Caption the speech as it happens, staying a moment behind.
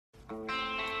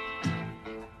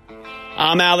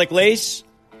I'm Alec Lace.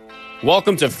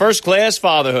 Welcome to First Class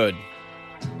Fatherhood.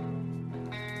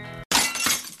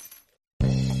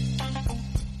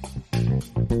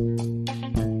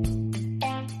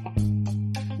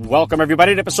 Welcome,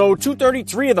 everybody, to episode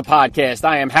 233 of the podcast.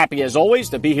 I am happy, as always,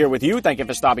 to be here with you. Thank you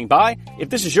for stopping by. If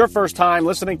this is your first time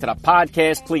listening to the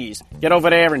podcast, please get over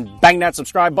there and bang that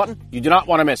subscribe button. You do not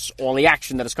want to miss all the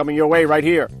action that is coming your way right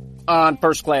here on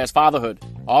First Class Fatherhood.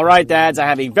 All right, dads, I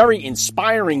have a very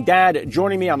inspiring dad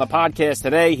joining me on the podcast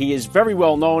today. He is very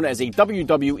well known as a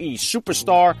WWE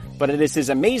superstar, but it is his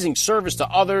amazing service to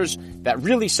others that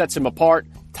really sets him apart.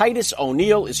 Titus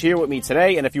O'Neil is here with me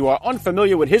today, and if you are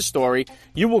unfamiliar with his story,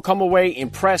 you will come away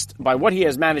impressed by what he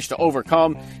has managed to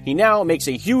overcome. He now makes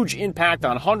a huge impact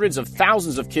on hundreds of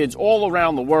thousands of kids all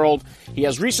around the world. He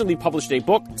has recently published a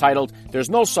book titled There's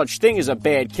No Such Thing as a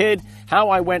Bad Kid, How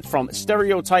I Went From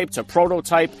Stereotype to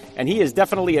Prototype, and he is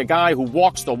definitely a guy who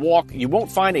walks the walk. You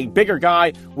won't find a bigger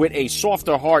guy with a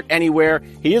softer heart anywhere.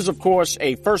 He is, of course,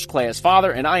 a first-class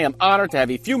father, and I am honored to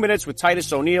have a few minutes with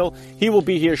Titus O'Neil. He will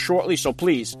be here shortly, so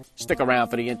please stick around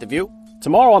for the interview.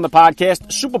 Tomorrow on the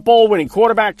podcast, Super Bowl winning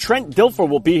quarterback Trent Dilfer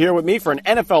will be here with me for an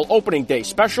NFL opening day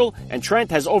special, and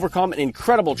Trent has overcome an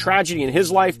incredible tragedy in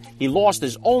his life. He lost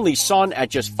his only son at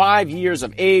just 5 years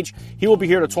of age. He will be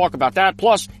here to talk about that.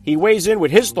 Plus, he weighs in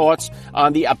with his thoughts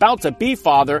on the about-to-be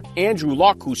father, Andrew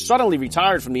Luck, who suddenly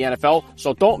retired from the NFL,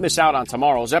 so don't miss out on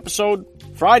tomorrow's episode.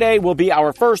 Friday will be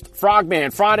our first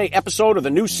Frogman Friday episode of the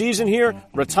new season here.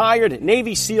 Retired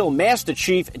Navy SEAL Master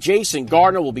Chief Jason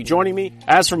Gardner will be joining me.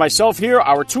 As for myself here,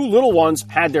 our two little ones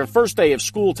had their first day of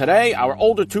school today. Our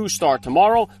older two start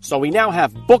tomorrow, so we now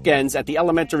have bookends at the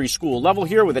elementary school level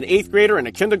here with an 8th grader and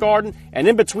a kindergarten, and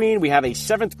in between we have a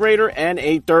 7th grader and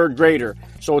a 3rd grader.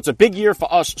 So it's a big year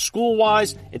for us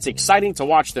school-wise. It's exciting to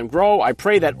watch them grow. I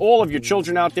pray that all of your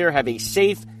children out there have a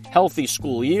safe, healthy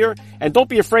school year. And don't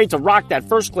be afraid to rock that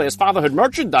First Class Fatherhood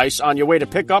merchandise on your way to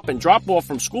pick up and drop off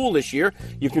from school this year.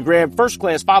 You can grab First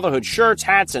Class Fatherhood shirts,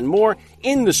 hats, and more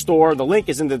in the store. The link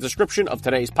is in the description of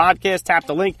today's podcast. Tap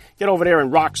the link, get over there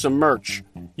and rock some merch.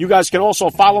 You guys can also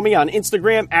follow me on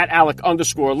Instagram at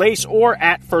Alec_Lace or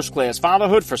at First Class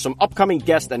Fatherhood for some upcoming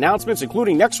guest announcements,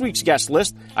 including next week's guest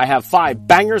list. I have 5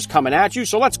 bangers coming at you,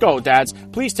 so let's go, dads.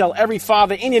 Please tell every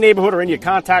father in your neighborhood or in your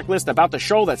contact list about the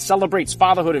show that celebrates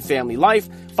fatherhood and family life.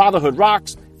 Fatherhood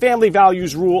rocks, family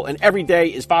values rule, and every day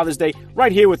is Father's Day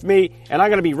right here with me, and I'm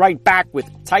going to be right back with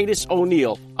Titus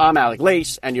O'Neil. I'm Alec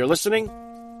Lace, and you're listening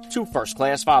to First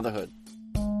Class Fatherhood.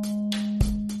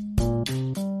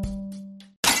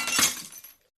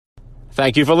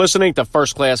 Thank you for listening to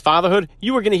First Class Fatherhood.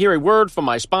 You are going to hear a word from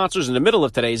my sponsors in the middle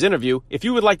of today's interview. If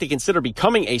you would like to consider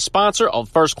becoming a sponsor of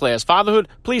First Class Fatherhood,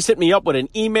 please hit me up with an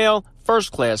email,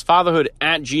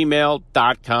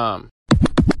 firstclassfatherhood@gmail.com.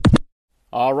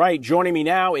 All right, joining me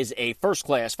now is a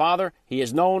first-class father. He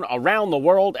is known around the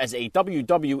world as a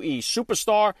WWE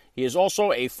superstar. He is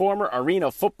also a former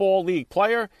Arena Football League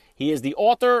player. He is the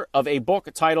author of a book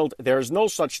titled There's No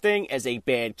Such Thing as a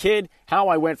Bad Kid, How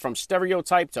I Went From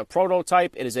Stereotype to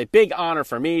Prototype. It is a big honor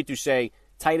for me to say,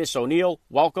 Titus O'Neil,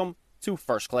 welcome to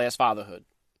First Class Fatherhood.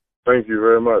 Thank you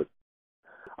very much.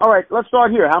 All right, let's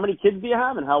start here. How many kids do you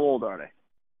have, and how old are they?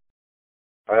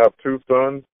 I have 2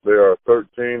 sons. They are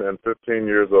 13 and 15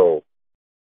 years old.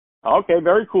 Okay,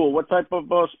 very cool. What type of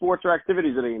sports or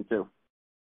activities are they into?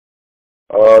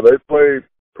 They play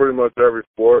pretty much every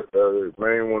sport. The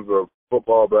main ones are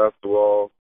football,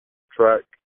 basketball, track,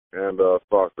 and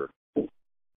soccer.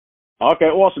 Okay,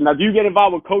 awesome. Now, do you get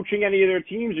involved with coaching any of their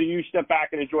teams, or you step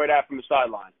back and enjoy that from the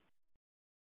sideline?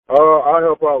 I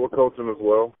help out with coaching as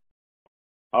well.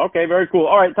 Okay, very cool.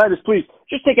 All right, Titus, please,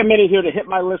 just take a minute here to hit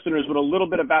my listeners with a little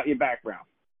bit about your background.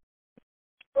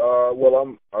 Well,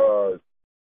 I'm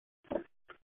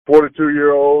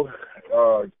 42-year-old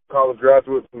college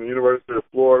graduate from the University of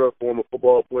Florida, former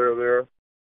football player there.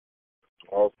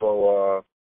 Also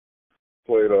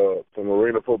played some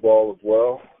arena football as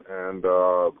well, and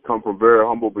come from very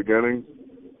humble beginnings.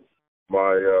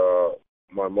 My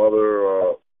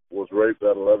mother was raped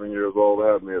at 11 years old,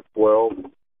 had me at 12,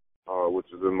 which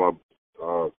is in my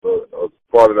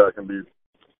part of that can be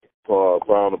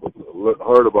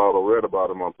heard about or read about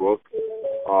in my book.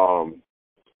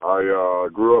 I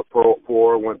grew up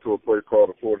poor, went to a place called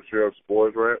the Florida Sheriff's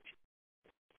Boys Ranch,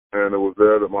 and it was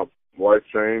there that my life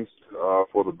changed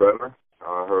for the better.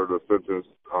 I heard a sentence,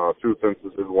 2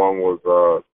 sentences. One was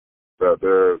that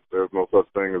there's no such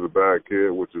thing as a bad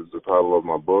kid, which is the title of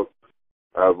my book,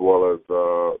 as well as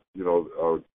a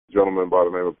gentleman by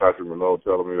the name of Patrick Minot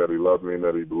telling me that he loved me and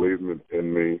that he believed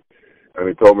in me, And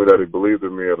he told me that he believed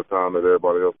in me at a time that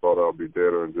everybody else thought I would be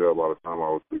dead or in jail by the time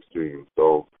I was 16.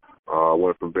 So I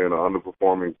went from being an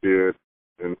underperforming kid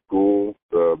in school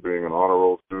to being an honor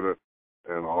roll student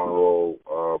and honor roll,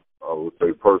 I would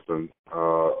say, person,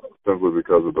 simply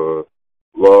because of the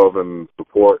love and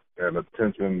support and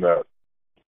attention that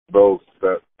those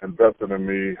that invested in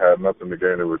me had nothing to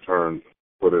gain in return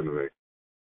put into me.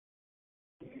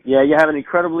 Yeah, you have an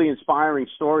incredibly inspiring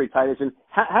story, Titus. And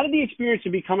how did the experience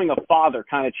of becoming a father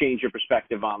kind of change your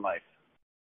perspective on life?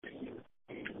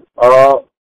 Well,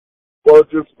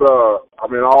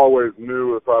 I always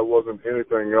knew if I wasn't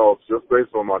anything else, just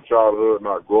based on my childhood,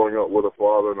 not growing up with a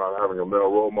father, not having a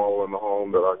male role model in the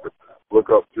home that I could look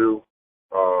up to,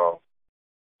 I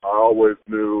always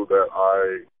knew that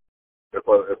if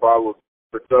I was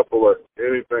successful at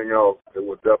anything else, it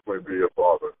would definitely be a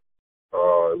father.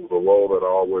 It was a role that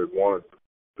I always wanted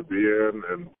to be in,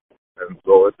 and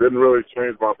so it didn't really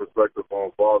change my perspective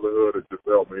on fatherhood. It just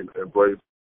helped me embrace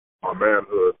my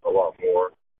manhood a lot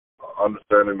more,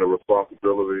 understanding the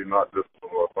responsibility, not just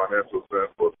from a financial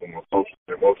sense, but from a social,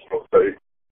 emotional state,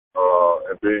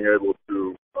 and being able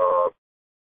to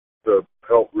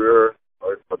help rear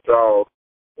a child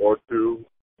or two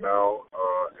now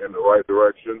in the right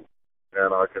direction.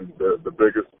 And the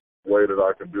biggest way that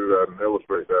I can do that and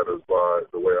illustrate that is by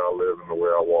the way I live and the way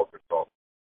I walk and talk.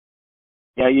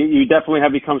 Yeah, you definitely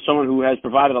have become someone who has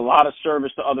provided a lot of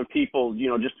service to other people,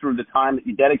 just through the time that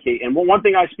you dedicate. And one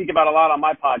thing I speak about a lot on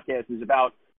my podcast is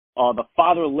about the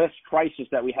fatherless crisis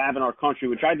that we have in our country,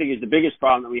 which I think is the biggest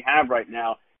problem that we have right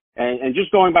now. And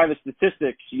just going by the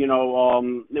statistics,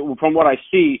 from what I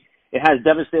see, it has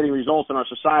devastating results in our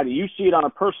society. You see it on a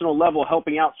personal level,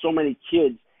 helping out so many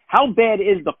kids. How bad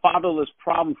is the fatherless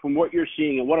problem from what you're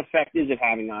seeing, and what effect is it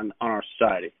having on our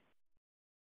society?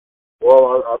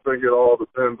 Well, I think it all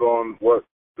depends on what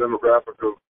demographic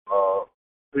of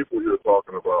people you're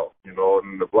talking about. In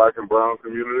the black and brown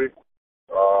community,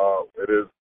 it is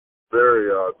very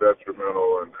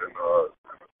detrimental and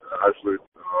actually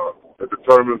it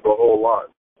determines a whole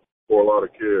lot for a lot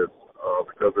of kids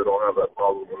because they don't have that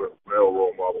problem with a male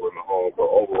role model in the home. But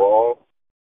overall,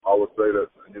 I would say that,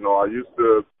 I used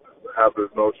to have this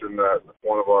notion that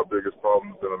one of our biggest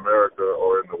problems in America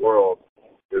or in the world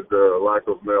is there a lack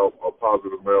of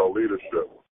positive male leadership,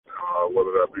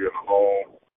 whether that be in the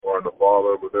home or in the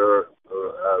father. But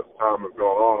as time has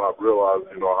gone on, I've realized,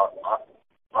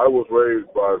 I was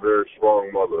raised by a very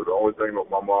strong mother. The only thing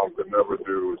that my mom could never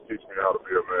do is teach me how to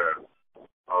be a man.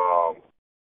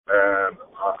 And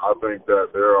I think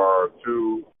that there are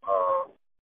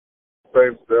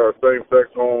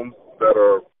same-sex homes that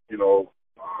are,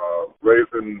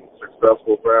 raising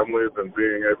successful families and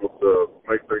being able to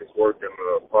make things work in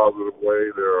a positive way.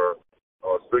 There are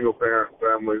single-parent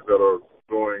families that are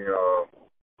doing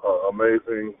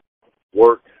amazing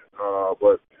work.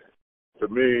 But to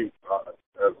me,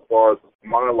 as far as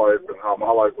my life and how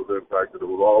my life was impacted, it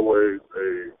was always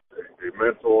a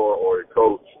mentor or a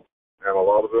coach, and a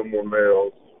lot of them were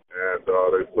males, and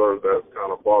they served as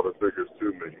kind of father figures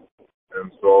to me.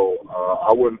 And so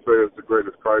I wouldn't say it's the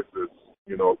greatest crisis,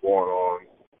 going on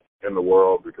in the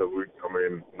world, because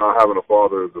not having a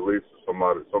father is at least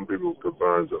some people's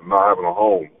concerns. Not having a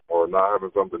home or not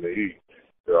having something to eat,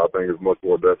 I think is much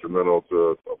more detrimental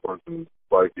to a person's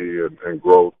psyche and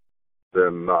growth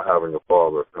than not having a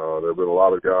father. There have been a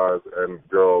lot of guys and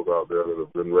girls out there that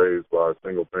have been raised by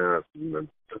single parents and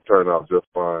turned out just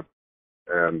fine.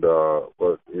 And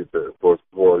but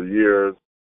for years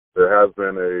there has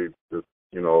been this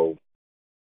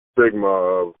stigma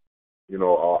of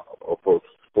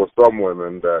for some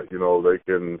women that they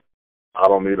can. I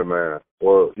don't need a man.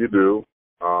 Well, you do.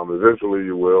 Eventually,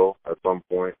 you will at some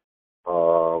point,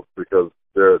 because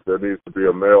there needs to be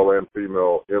a male and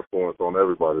female influence on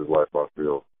everybody's life. I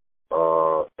feel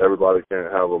everybody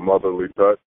can't have a motherly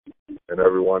touch, and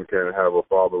everyone can't have a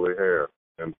fatherly hand,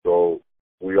 and so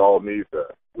we all need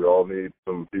that. We all need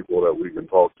some people that we can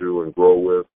talk to and grow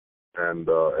with, and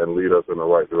lead us in the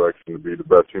right direction to be the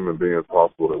best human beings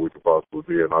possible that we can possibly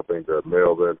be. And I think that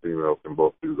males and females can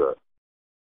both do that.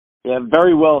 Yeah,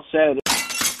 very well said.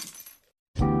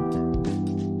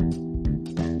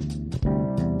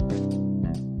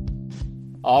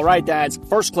 All right, dads.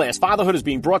 First Class Fatherhood is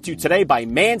being brought to you today by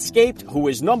Manscaped, who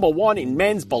is #1 in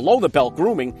men's below-the-belt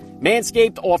grooming.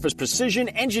 Manscaped offers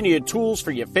precision-engineered tools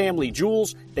for your family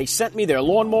jewels. They sent me their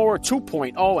Lawnmower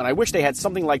 2.0, and I wish they had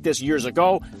something like this years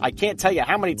ago. I can't tell you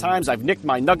how many times I've nicked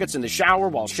my nuggets in the shower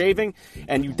while shaving,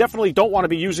 and you definitely don't want to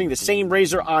be using the same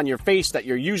razor on your face that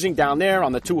you're using down there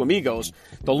on the Two Amigos.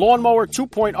 The Lawnmower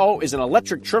 2.0 is an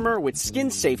electric trimmer with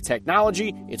skin-safe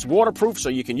technology. It's waterproof, so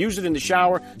you can use it in the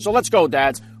shower. So let's go,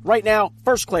 dads. Right now,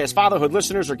 First Class Fatherhood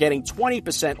listeners are getting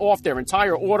 20% off their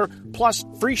entire order, plus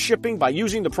free shipping by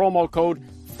using the promo code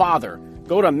FATHER.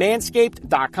 Go to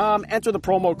manscaped.com, enter the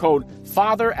promo code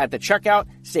FATHER at the checkout,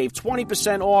 save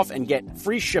 20% off, and get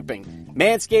free shipping.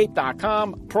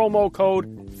 Manscaped.com, promo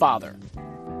code FATHER.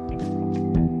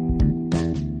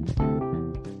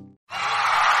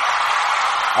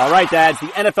 All right, dads, the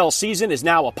NFL season is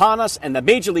now upon us, and the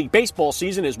Major League Baseball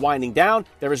season is winding down.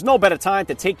 There is no better time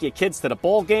to take your kids to the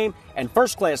ball game, and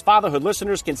First Class Fatherhood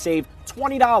listeners can save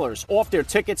 $20 off their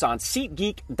tickets on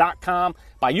SeatGeek.com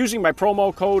by using my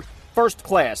promo code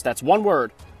FIRSTCLASS. That's one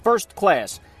word, First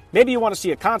Class. Maybe you want to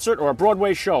see a concert or a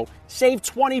Broadway show. Save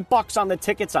 $20 on the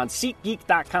tickets on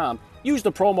SeatGeek.com. Use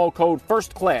the promo code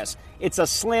FIRSTCLASS. It's a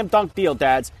slam dunk deal,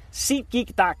 dads.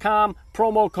 SeatGeek.com,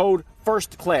 promo code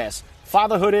FIRSTCLASS.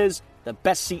 Fatherhood is the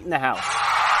best seat in the house.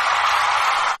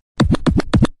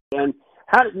 And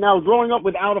now, growing up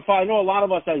without a father, I know a lot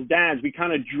of us as dads, we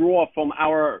kind of draw from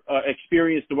our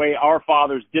experience the way our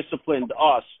fathers disciplined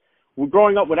us. We're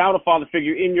growing up without a father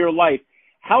figure in your life.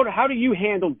 How do you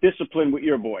handle discipline with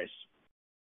your boys?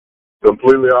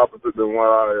 Completely opposite than what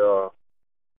I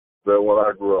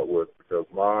grew up with, because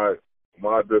my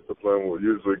discipline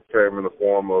usually came in the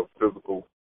form of physical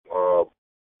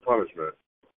punishment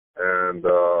and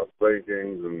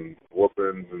spankings and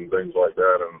whoopings and things like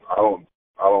that. And I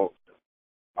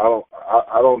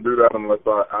don't do that unless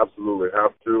I absolutely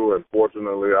have to. And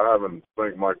fortunately, I haven't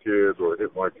spanked my kids or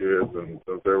hit my kids since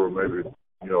they were maybe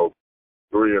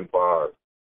 3 and 5.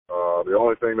 The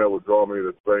only thing that would draw me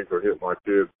to spank or hit my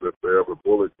kids is if they ever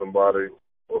bullied somebody,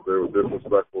 or if they were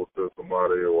disrespectful to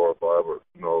somebody, or if I ever,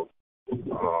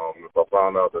 if I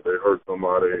found out that they hurt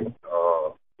somebody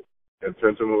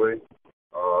intentionally,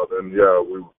 then yeah,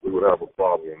 we would have a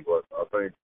problem. But I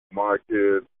think my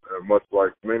kids, and much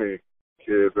like many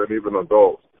kids and even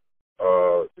adults,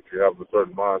 if you have a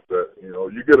certain mindset,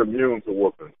 you get immune to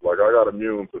whoopings. Like I got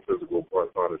immune to physical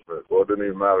punishment, so it didn't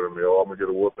even matter to me. Oh, I'm gonna get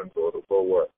a whooping, so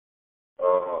what?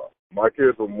 My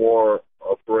kids are more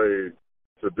afraid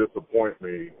to disappoint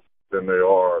me than they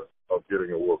are of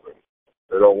getting a whooping.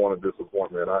 They don't want to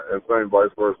disappoint me, and same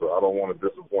vice versa. I don't want to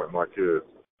disappoint my kids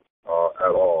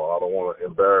at all. I don't want to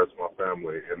embarrass my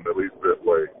family in the least bit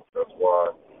way. That's why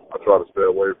I try to stay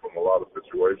away from a lot of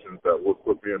situations that would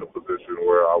put me in a position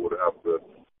where I would have to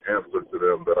answer to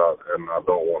them, and I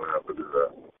don't want to have to do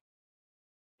that.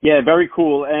 Yeah, very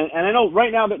cool. And I know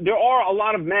right now that there are a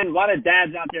lot of men, a lot of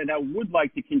dads out there that would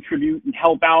like to contribute and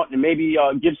help out and maybe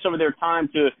give some of their time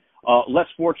to less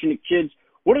fortunate kids.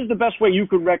 What is the best way you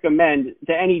could recommend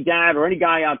to any dad or any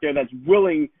guy out there that's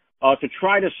willing to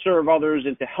try to serve others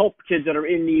and to help kids that are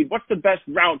in need? What's the best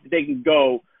route that they can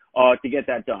go to get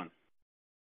that done?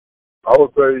 I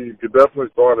would say you could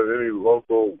definitely start at any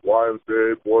local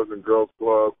YMCA, Boys and Girls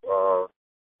Club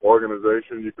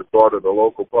organization. You could start at a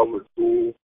local public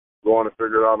school, going to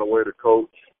figure out a way to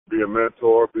coach, be a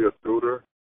mentor, be a tutor.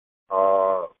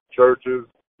 Churches,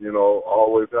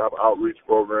 always have outreach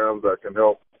programs that can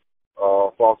help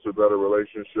foster better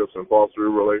relationships and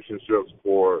foster relationships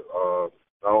for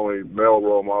not only male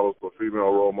role models, but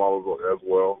female role models as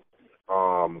well.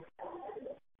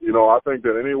 I think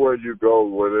that anywhere you go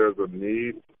where there's a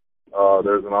need,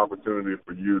 there's an opportunity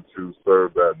for you to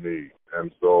serve that need.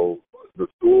 And so the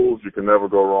schools, you can never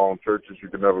go wrong. Churches, you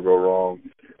can never go wrong.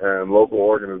 And local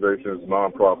organizations,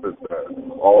 nonprofits that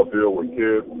all deal with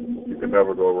kids, you can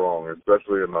never go wrong,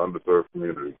 especially in the underserved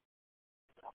community.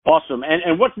 Awesome.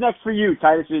 And what's next for you,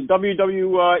 Titus?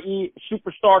 WWE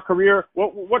superstar career.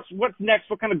 What's next?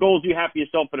 What kind of goals do you have for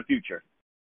yourself for the future?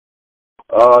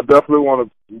 Definitely want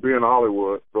to be in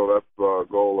Hollywood, so that's a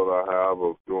goal that I have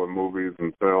of doing movies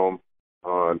and film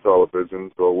and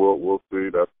television. So we'll see.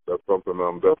 That's something that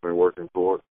I'm definitely working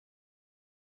towards.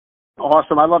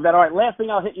 Awesome. I love that. All right, last thing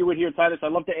I'll hit you with here, Titus.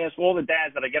 I'd love to ask all the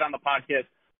dads that I get on the podcast,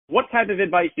 what type of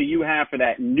advice do you have for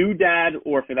that new dad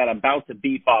or for that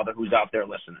about-to-be father who's out there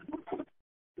listening?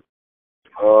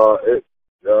 For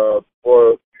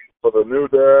the new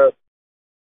dad,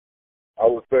 I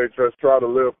would say just try to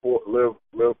live for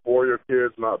your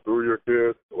kids, not through your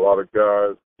kids. A lot of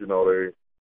guys,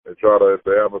 They try to, if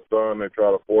they have a son, they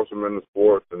try to force them into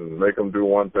sports and make them do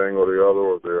one thing or the other,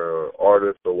 or they're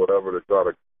artists or whatever. They try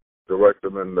to direct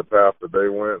them in the path that they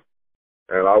went.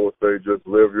 And I would say just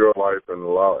live your life and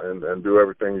and do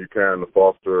everything you can to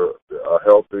foster a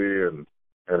healthy and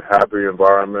happy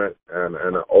environment and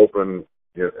an open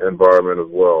environment as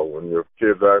well. When your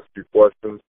kids ask you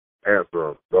questions, answer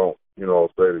them. Don't,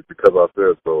 say because I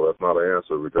said so. That's not an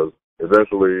answer, because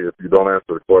eventually if you don't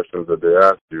answer the questions that they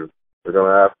ask you, they're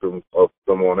going to ask them of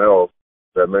someone else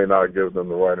that may not give them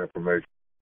the right information.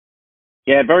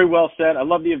 Yeah, very well said. I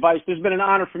love the advice. This has been an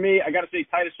honor for me. I got to say,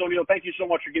 Titus O'Neil, thank you so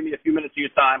much for giving me a few minutes of your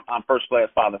time on First Class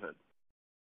Fatherhood.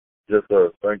 Yes,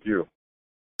 sir. Thank you.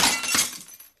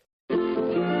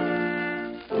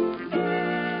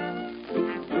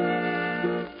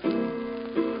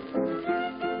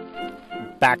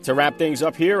 Back to wrap things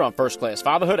up here on First Class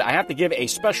Fatherhood. I have to give a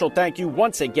special thank you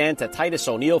once again to Titus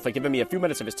O'Neil for giving me a few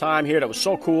minutes of his time here. That was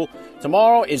so cool.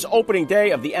 Tomorrow is opening day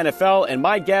of the NFL, and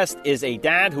my guest is a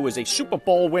dad who is a Super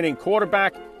Bowl winning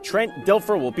quarterback. Trent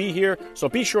Dilfer will be here, so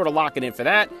be sure to lock it in for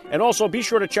that. And also be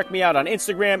sure to check me out on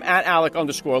Instagram at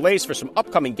Alec_Lace for some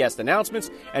upcoming guest announcements,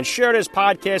 and share this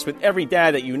podcast with every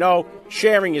dad that you know.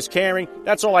 Sharing is caring.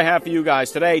 That's all I have for you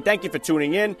guys today. Thank you for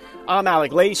tuning in. I'm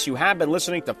Alec Lace. You have been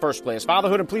listening to First Class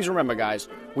Fatherhood, and please remember, guys,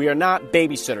 we are not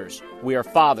babysitters. We are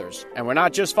fathers, and we're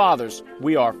not just fathers.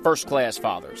 We are first-class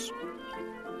fathers.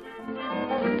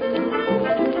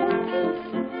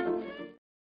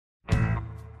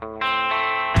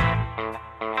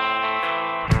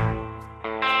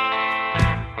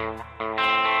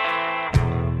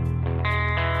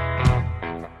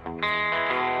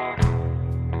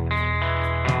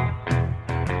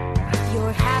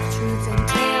 Your half-truths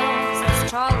and